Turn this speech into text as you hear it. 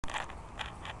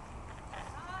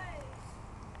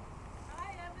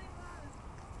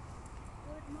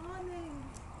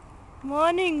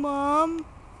Morning, Mom.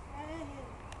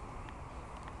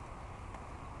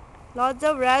 Lots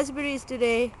of raspberries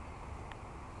today.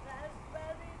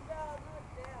 Raspberries are not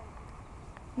there.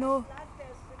 No, Plant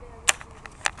yesterday.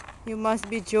 you must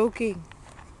be joking.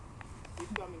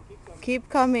 Keep coming, keep coming. Keep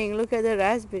coming. Look at the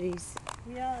raspberries.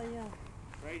 Yeah.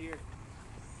 Right here.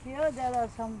 Here there are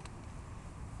some.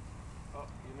 Oh,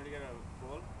 you want to get a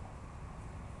bowl?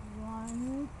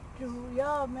 1, 2.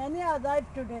 Yeah, many are ripe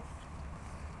today.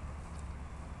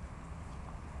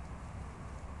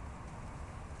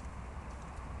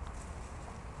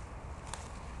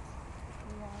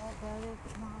 Yeah, there is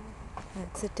now.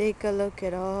 Let's take a look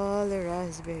at all the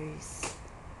raspberries.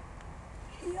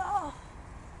 Yeah.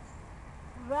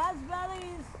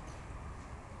 Raspberries.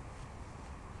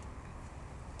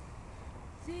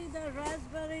 See the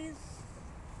raspberries.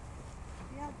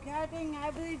 We are getting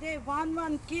every day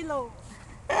 1 kilo.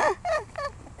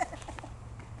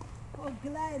 For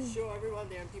Glenn. Show everyone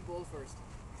the empty bowl first.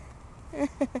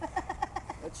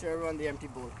 Let's show everyone the empty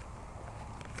bowl.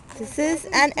 This is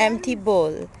an empty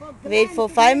bowl. For Wait Glenn for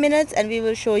to 5 make- minutes and we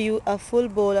will show you a full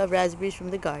bowl of raspberries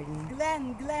from the garden.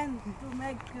 Glenn to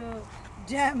make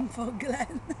jam for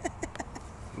Glenn.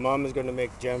 Mom is going to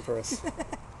make jam for us. See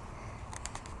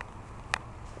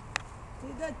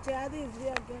the cherries we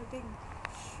are getting.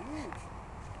 Huge.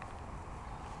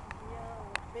 Yeah,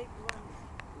 big ones.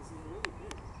 This is really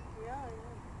big. Yeah.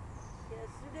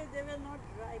 Yesterday they were not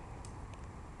ripe.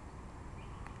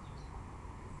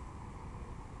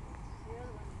 Here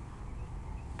one.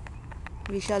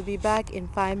 We shall be back in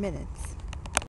 5 minutes.